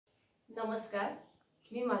नमस्कार,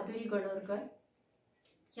 मी माधुरी गणोरकर।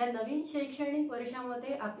 या नवीन शैक्षणिक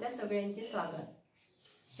वर्षामध्ये आपल्या सगळ्यांचे स्वागत।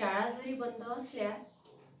 शाळा जरी बंद असल्या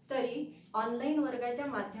तरी ऑनलाइन वर्गाच्या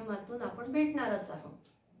माध्यमातून आपण भेटणारच आहोत।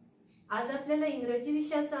 आज आपल्याला इंग्रजी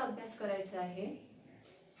विषयाचा अभ्यास करायचा आहे।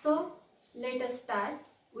 So let us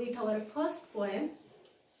start with our first poem,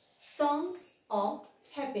 Songs of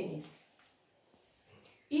Happiness.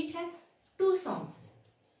 It has two songs.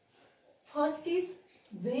 First is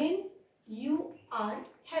When You Are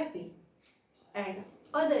Happy and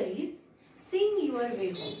other is Sing Your Way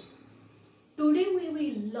Home. Today we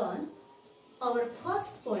will learn our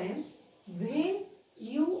first poem, When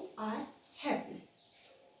You Are Happy.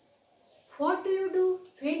 What do you do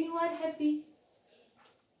when you are happy?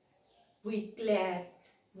 We clap,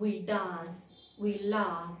 we dance, we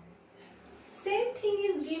laugh. Same thing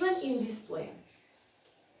is given in this poem.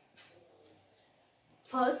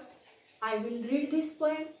 First, I will read this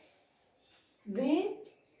poem. When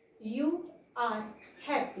you are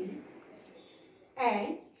happy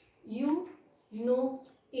and you know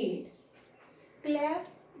it,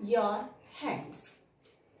 clap your hands.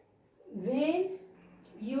 When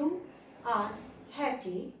you are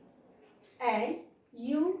happy and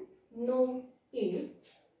you know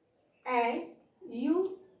it and you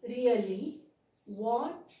really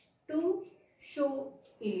want to show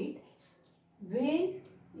it, when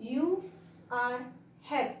you are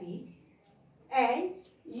happy and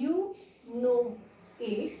you know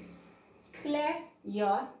it, clap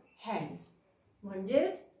your hands.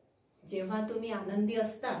 म्हणजेच जेव्हा तुम्ही आनंदी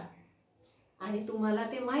असता आणि तुम्हाला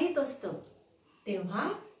ते माहित असतं तेव्हा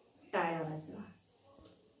टाळ्या वाजवा.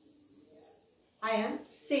 I am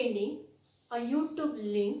sending a YouTube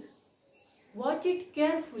link. Watch it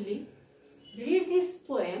carefully. Read this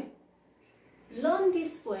poem, learn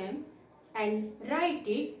this poem and write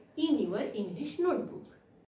it in your English notebook.